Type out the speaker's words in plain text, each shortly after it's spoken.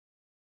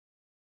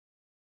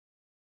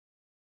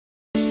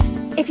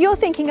If you're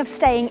thinking of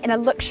staying in a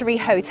luxury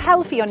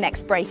hotel for your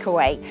next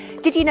breakaway,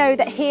 did you know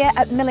that here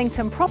at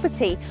Millington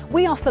Property,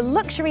 we offer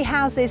luxury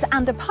houses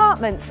and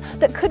apartments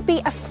that could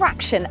be a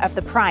fraction of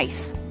the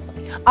price?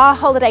 Our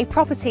holiday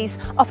properties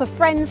offer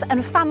friends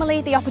and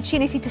family the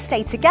opportunity to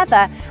stay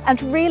together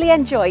and really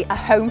enjoy a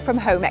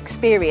home-from-home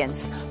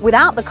experience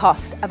without the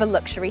cost of a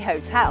luxury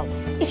hotel.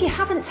 If you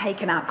haven't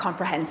taken out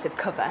comprehensive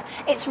cover,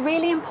 it's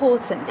really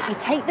important that you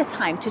take the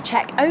time to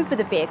check over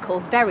the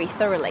vehicle very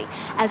thoroughly,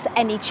 as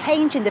any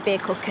change in the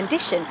vehicle's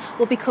condition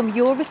will become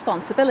your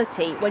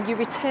responsibility when you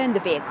return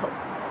the vehicle.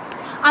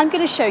 I'm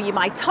going to show you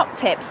my top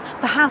tips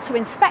for how to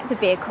inspect the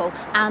vehicle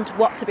and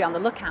what to be on the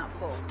lookout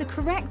for. The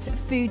correct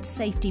food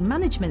safety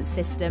management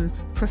system,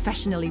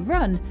 professionally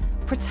run,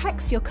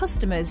 protects your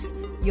customers,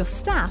 your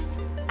staff,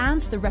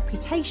 and the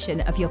reputation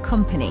of your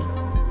company.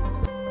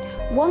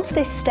 Once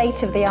this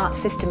state-of-the-art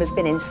system has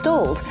been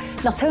installed,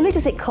 not only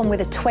does it come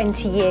with a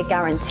 20-year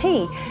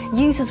guarantee,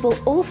 users will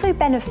also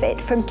benefit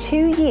from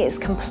 2 years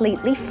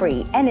completely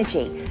free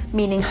energy,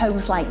 meaning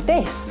homes like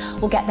this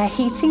will get their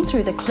heating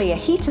through the clear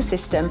heater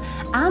system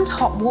and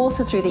hot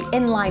water through the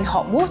inline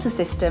hot water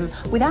system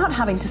without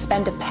having to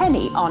spend a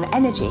penny on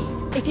energy.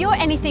 If you're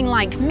anything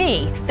like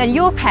me, then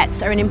your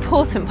pets are an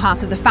important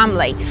part of the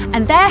family,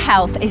 and their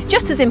health is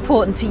just as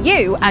important to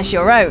you as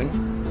your own.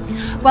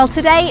 Well,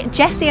 today,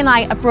 Jessie and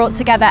I have brought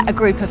together a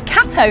group of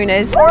cat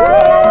owners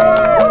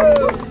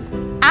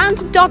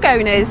and dog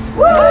owners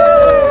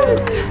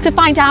to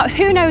find out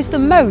who knows the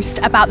most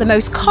about the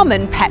most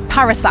common pet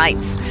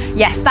parasites.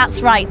 Yes,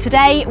 that's right.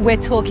 Today, we're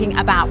talking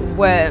about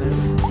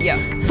worms.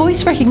 Yuck.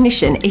 Voice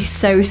recognition is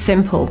so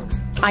simple.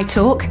 I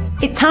talk,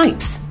 it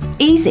types.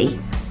 Easy.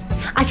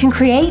 I can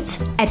create,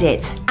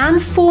 edit,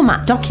 and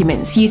format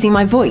documents using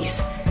my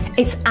voice.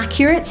 It's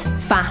accurate,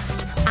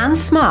 fast, and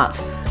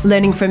smart,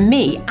 learning from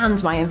me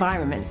and my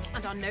environment.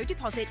 And on no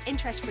deposit,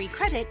 interest-free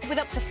credit with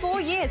up to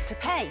 4 years to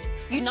pay.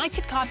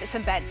 United Carpets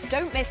and Beds,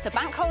 don't miss the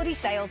bank holiday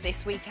sale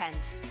this weekend.